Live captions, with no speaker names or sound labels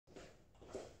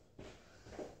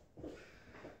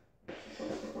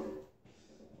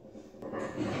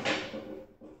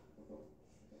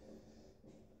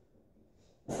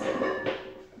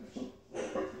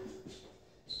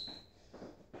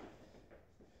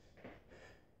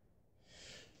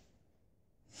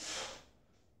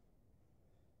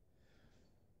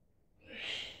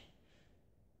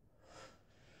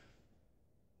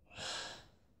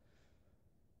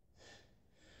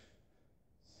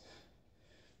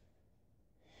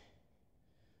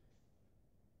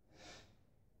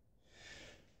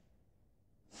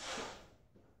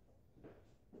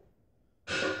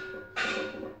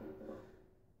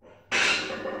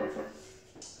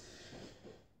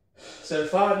Set of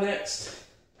 5 next.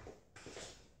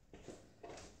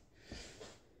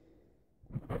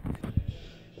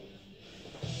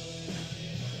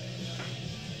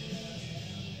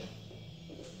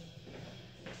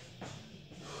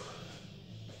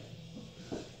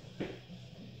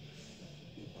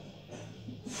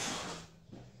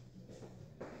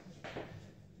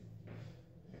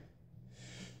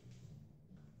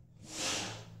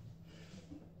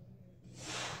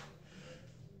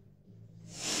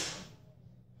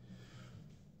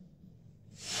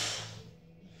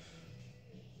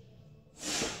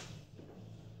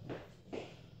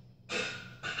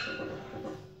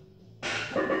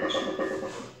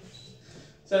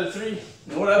 Set of 3.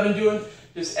 And what I've been doing,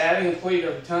 just adding a plate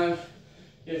every time.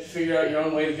 You have to figure out your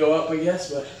own way to go up, I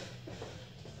guess, but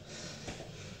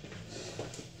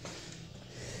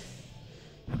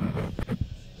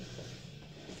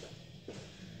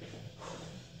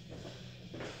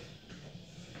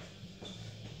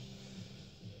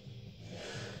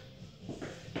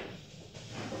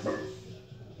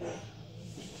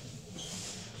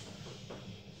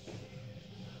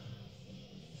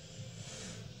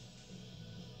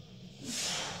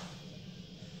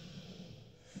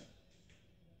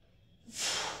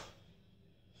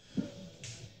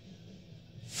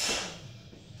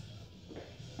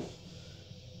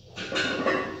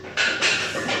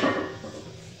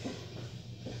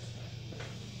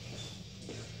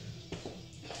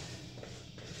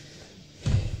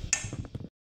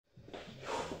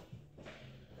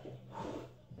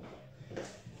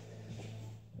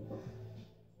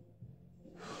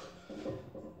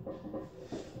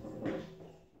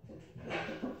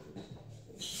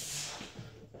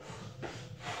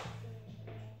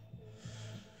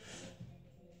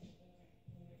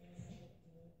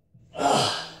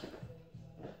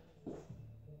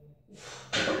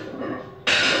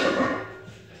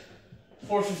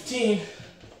 $4.15.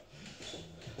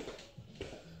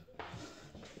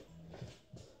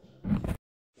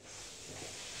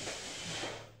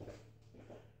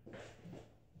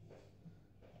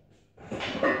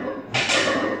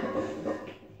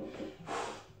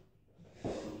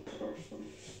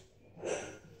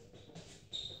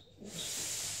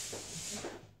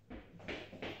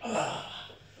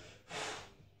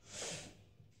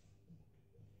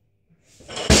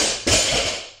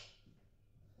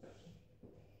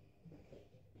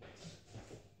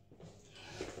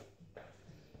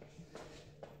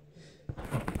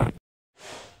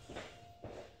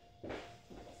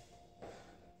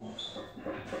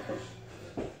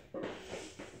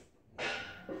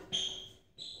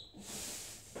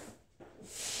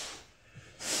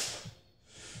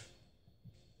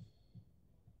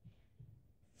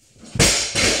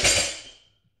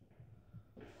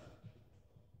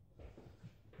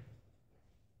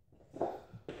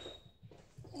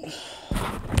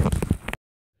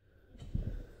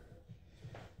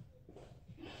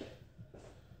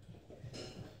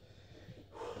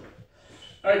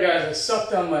 Alright guys, I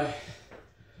sucked on my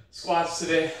squats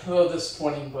today. A little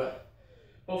disappointing, but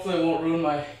hopefully it won't ruin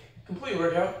my complete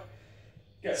workout.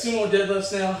 Got Sumo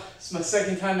Deadlifts now. It's my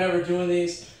second time ever doing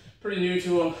these. Pretty new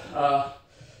to them.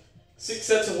 6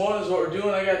 sets of 1 is what we're doing.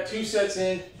 I got 2 sets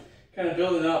in, kind of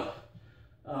building up.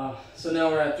 So now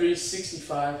we're at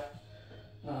 365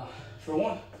 for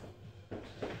 1.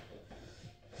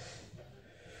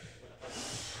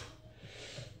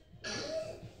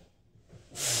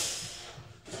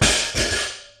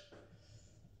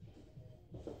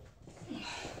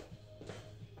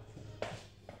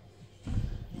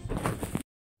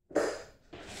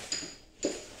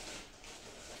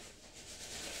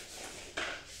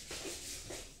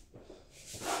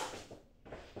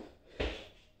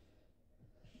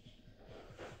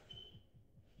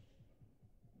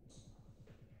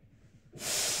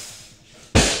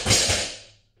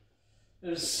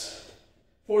 There's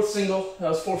 4th single, that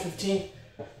was 415.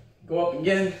 Go up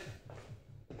again.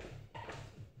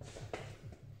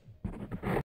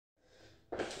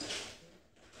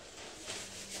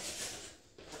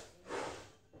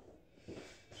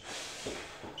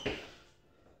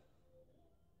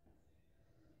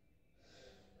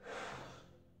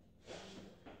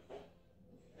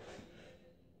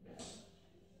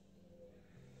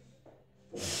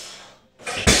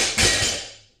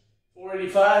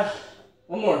 $485.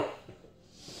 One more.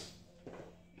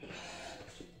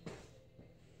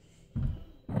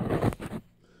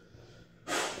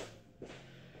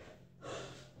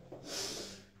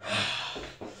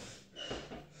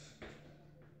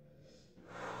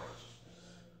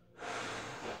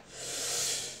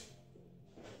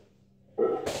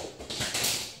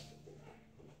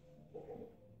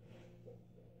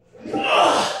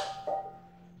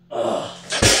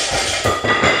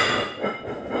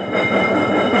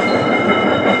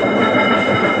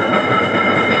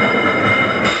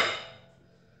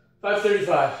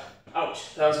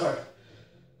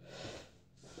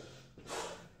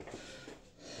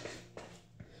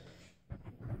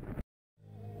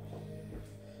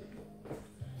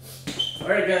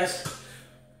 Alright guys,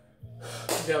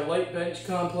 we got light bench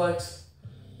complex.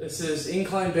 This is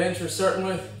incline bench we're starting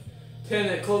with. 10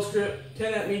 at close grip,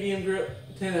 10 at medium grip,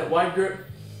 10 at wide grip.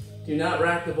 Do not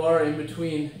rack the bar in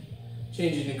between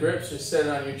changing the grips, just set it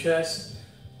on your chest.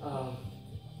 So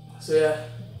yeah,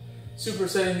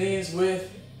 supersetting these with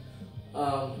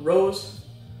rows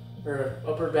or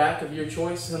upper back of your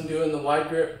choice. I'm doing the wide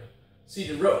grip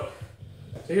seated row.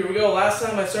 So here we go. Last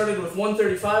time I started with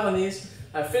 135 on these.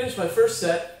 I finished my first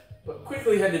set, but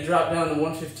quickly had to drop down to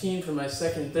 115 for my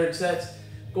second and third sets.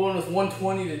 Going with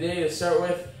 120 today to start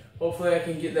with. Hopefully I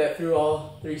can get that through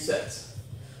all 3 sets.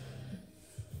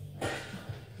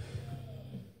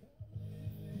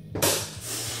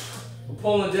 We're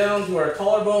pulling it down to our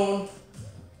collarbone.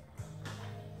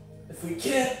 If we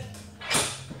can.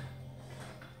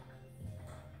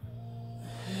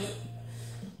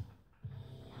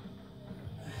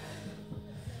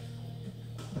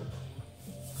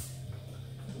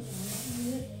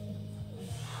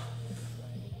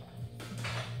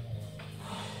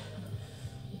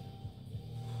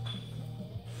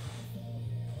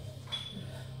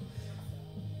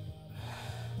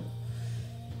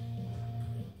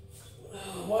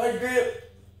 Wide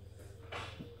grip.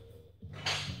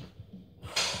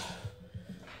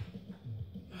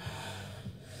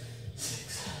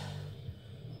 6,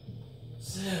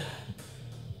 7,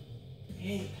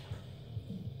 8,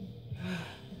 9.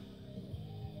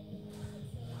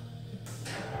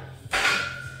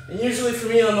 And usually for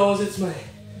me on those, it's my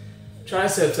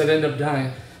triceps that end up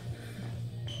dying.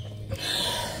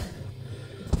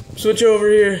 Switch over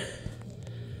here.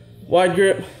 Wide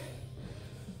grip.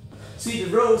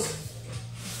 Seated rows.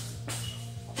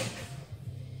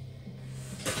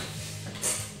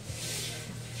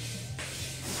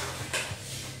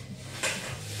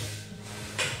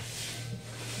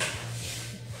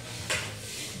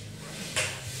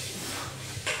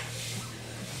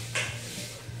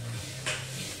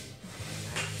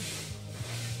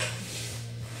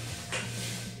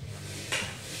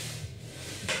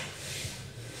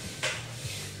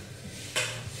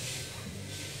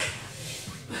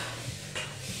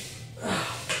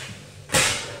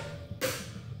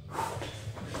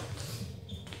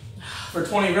 For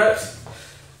 20 reps,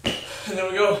 and there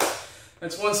we go.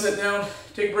 That's 1 set down.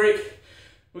 Take a break.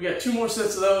 We got 2 more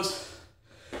sets of those.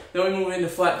 Then we move into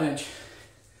flat bench.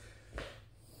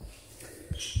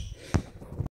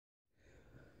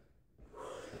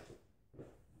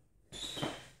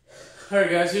 All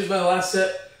right, guys. Here's my last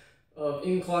set of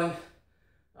incline.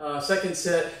 Second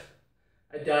set,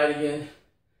 I died again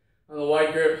on the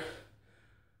wide grip.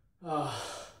 So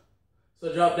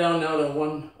I dropped down now to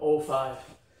 105.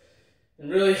 And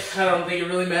really, I don't think it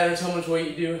really matters how much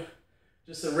weight you do.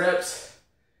 Just the reps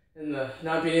and the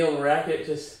not being able to rack it,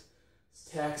 just it's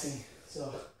taxing.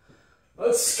 So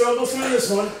let's struggle through this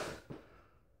one.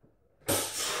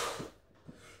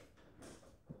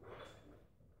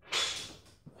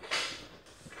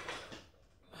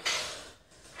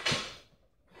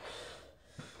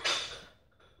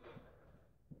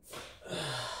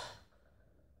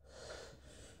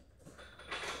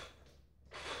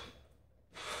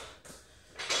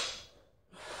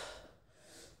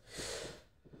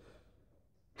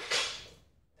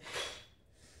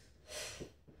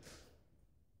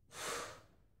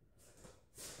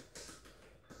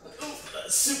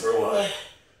 Super wide.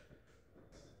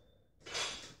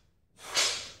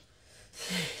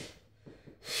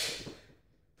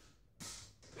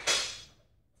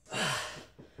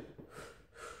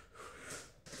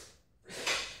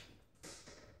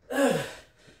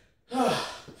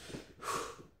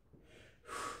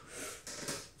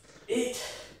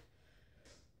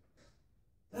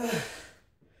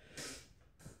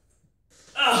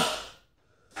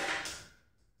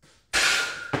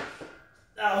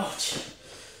 Ouch.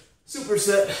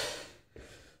 Superset.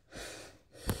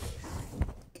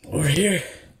 Over here.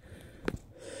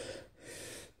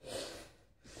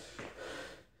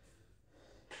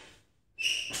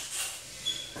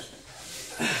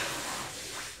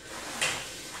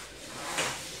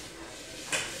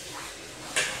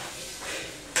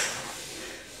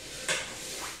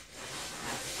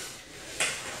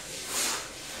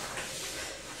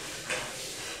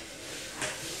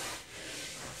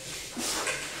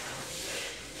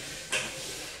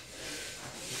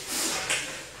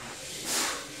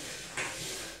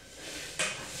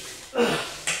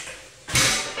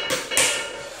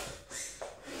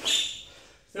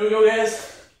 There we go,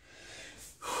 guys.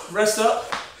 Rest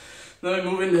up. Then we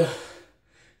move into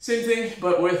same thing,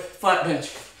 but with flat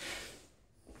bench.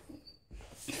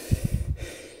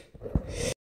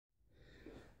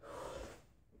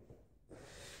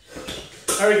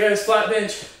 All right, guys, flat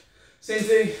bench, same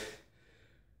thing.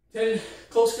 10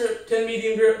 close grip, 10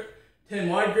 medium grip, 10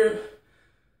 wide grip.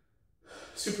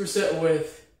 Superset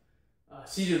with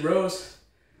seated rows.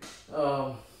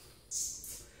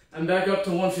 I'm back up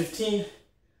to 115. If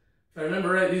I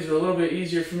remember right, these were a little bit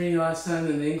easier for me last time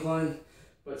than the incline,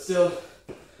 but still,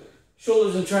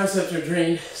 shoulders and triceps are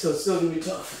drained, so it's still gonna be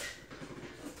tough.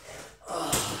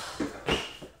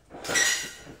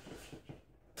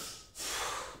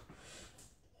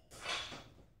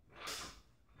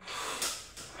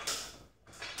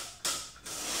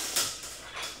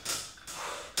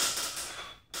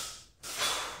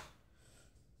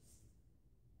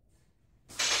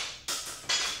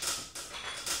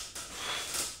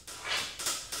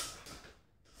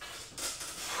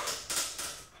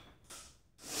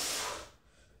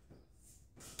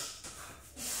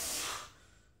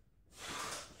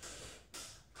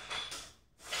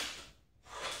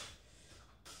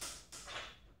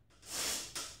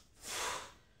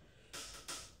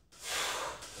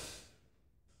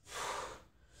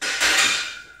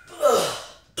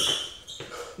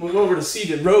 We'll go over to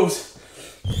seated rows.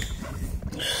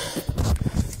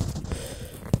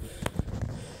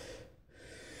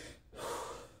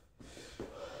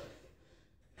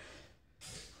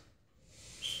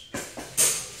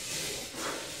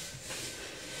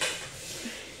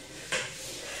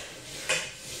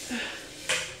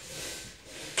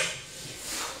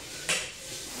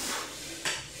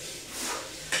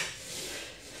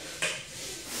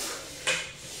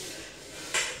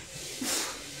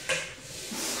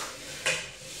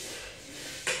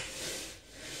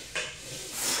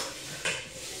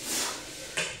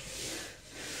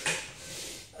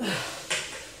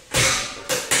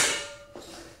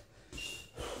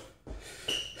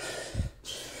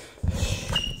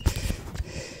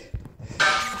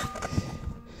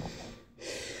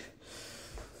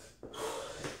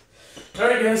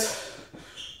 Alright guys,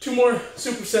 2 more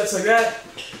supersets like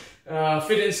that.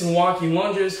 Fit in some walking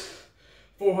lunges,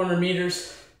 400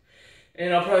 meters,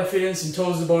 and I'll probably fit in some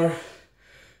toes to bar.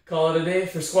 Call it a day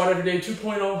for Squat Every Day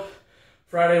 2.0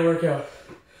 Friday workout.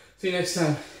 See you next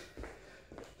time.